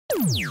Hi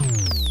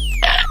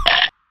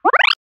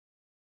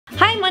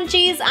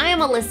Munchies, I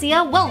am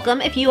Alicia.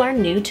 Welcome if you are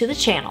new to the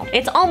channel.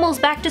 It's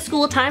almost back to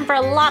school time for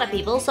a lot of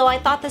people, so I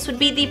thought this would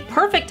be the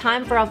perfect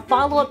time for a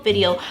follow-up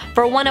video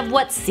for one of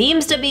what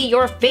seems to be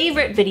your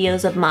favorite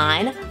videos of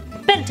mine,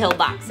 bento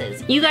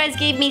boxes. You guys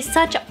gave me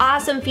such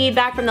awesome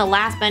feedback from the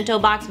last bento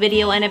box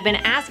video and have been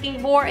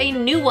asking for a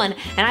new one,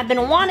 and I've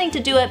been wanting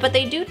to do it, but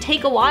they do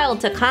take a while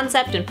to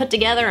concept and put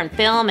together and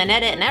film and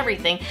edit and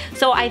everything,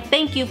 so I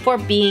thank you for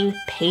being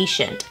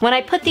patient. When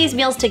I put these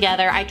meals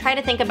together, I try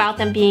to think about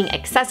them being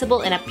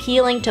accessible and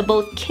appealing to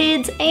both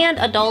kids and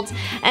adults,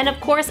 and of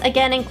course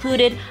again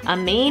included a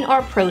main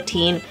or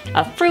protein,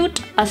 a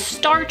fruit, a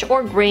starch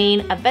or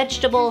grain, a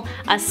vegetable,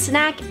 a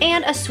snack,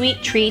 and a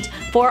sweet treat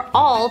for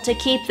all to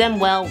keep them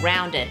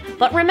well-rounded.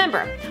 But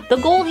remember, the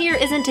goal here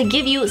isn't to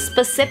give you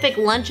specific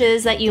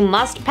lunches that you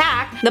must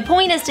pack. The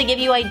point is to give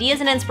you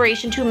ideas and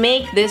inspiration to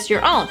make this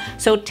your own.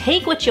 So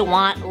take what you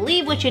want,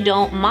 leave what you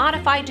don't,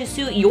 modify to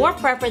suit your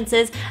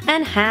preferences,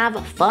 and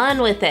have fun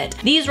with it.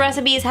 These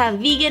recipes have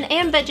vegan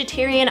and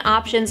vegetarian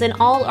options and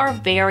all are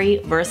very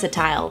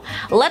versatile.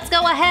 Let's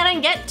go ahead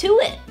and get to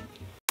it.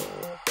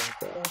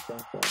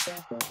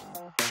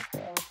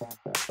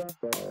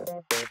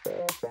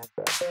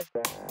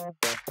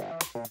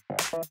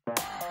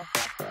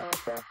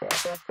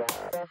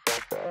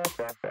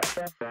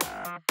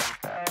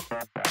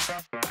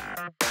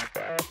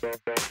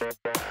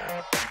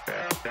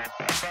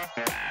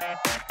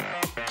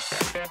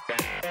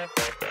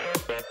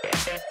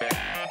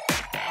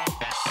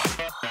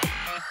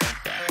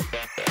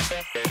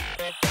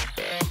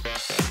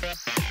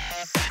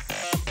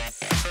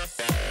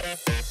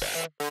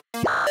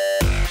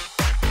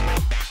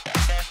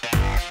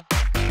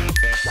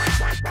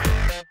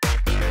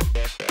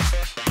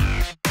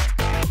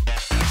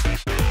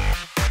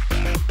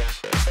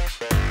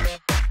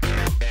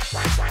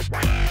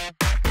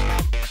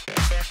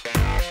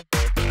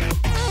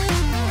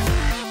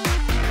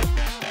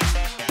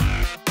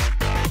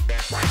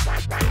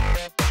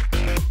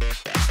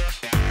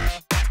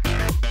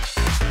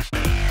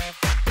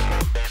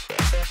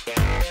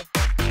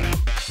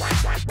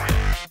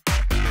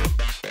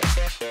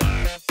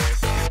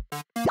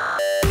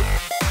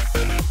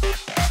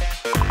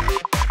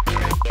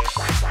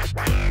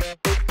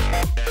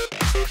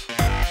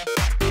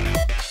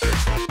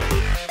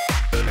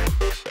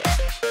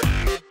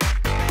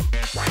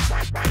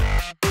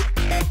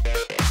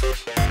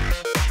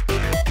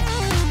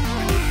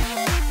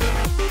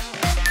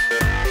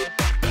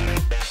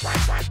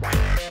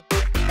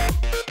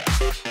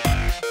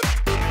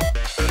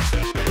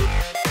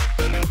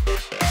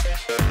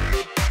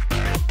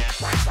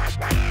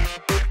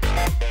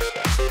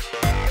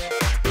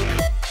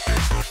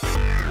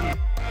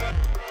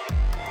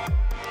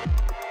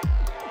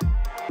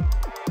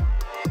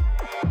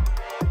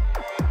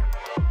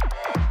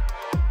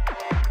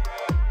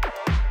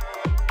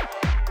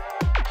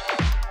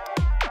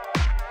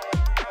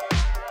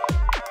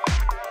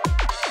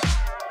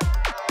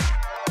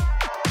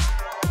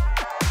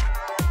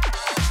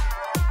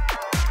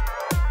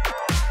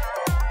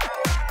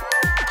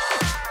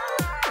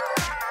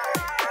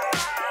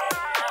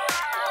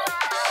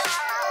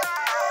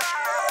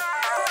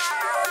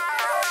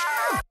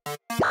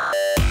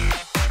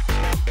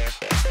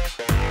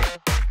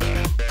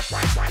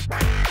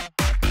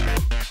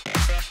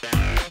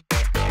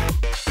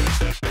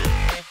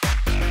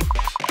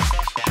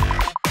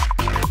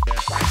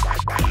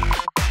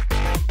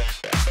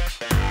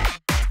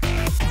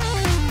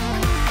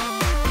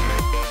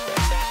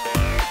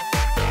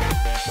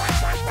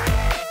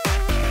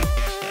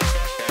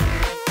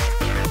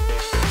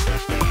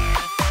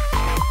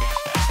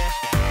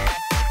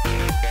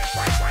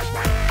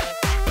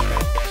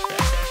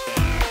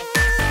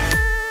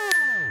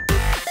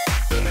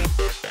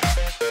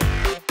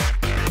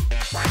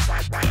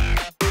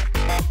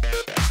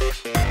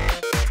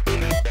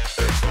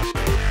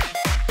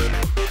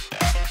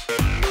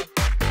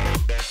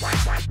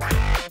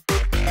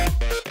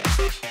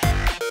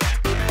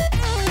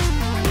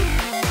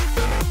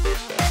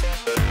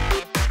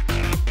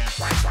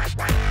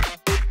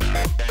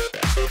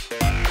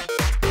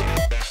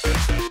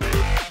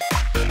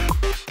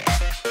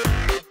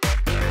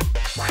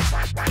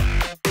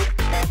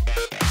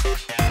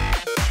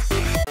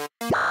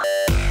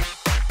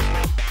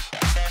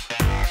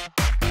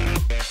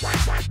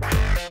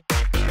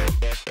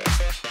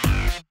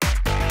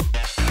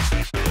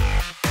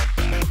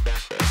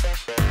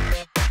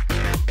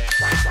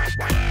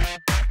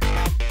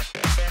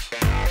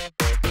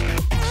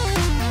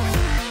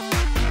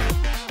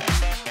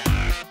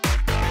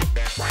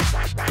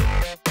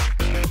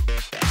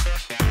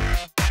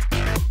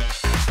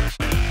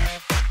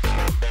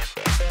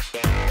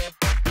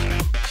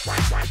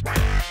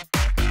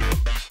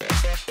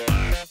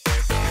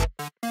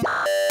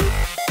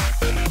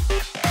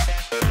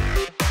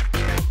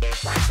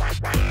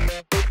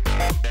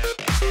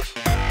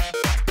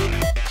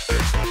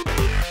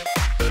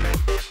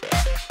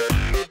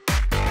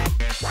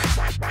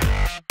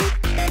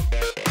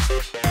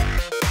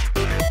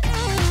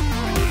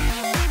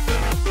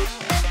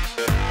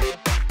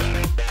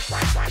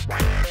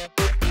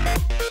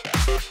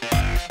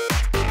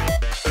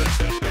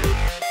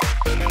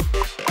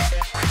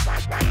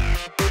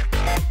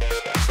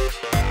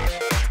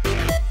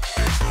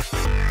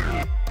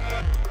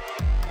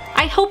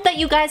 I hope that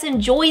you guys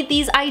enjoyed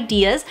these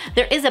ideas.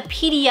 There is a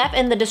PDF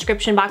in the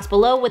description box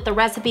below with the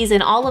recipes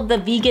and all of the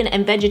vegan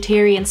and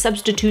vegetarian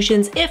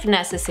substitutions if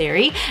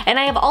necessary. And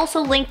I have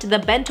also linked the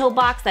bento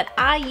box that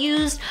I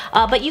used,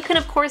 but you can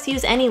of course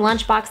use any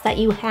lunchbox that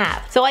you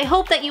have. So I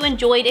hope that you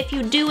enjoyed. If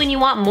you do and you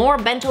want more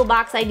bento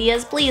box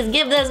ideas, please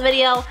give this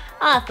video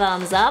a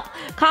thumbs up,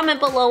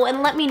 comment below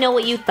and let me know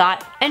what you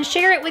thought, and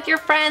share it with your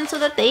friends so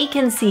that they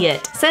can see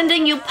it.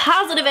 Sending you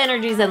positive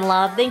energies and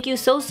love. Thank you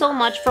so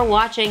much for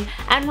watching,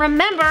 and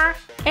remember,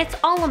 it's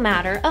all a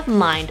matter of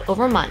mind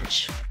over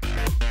munch.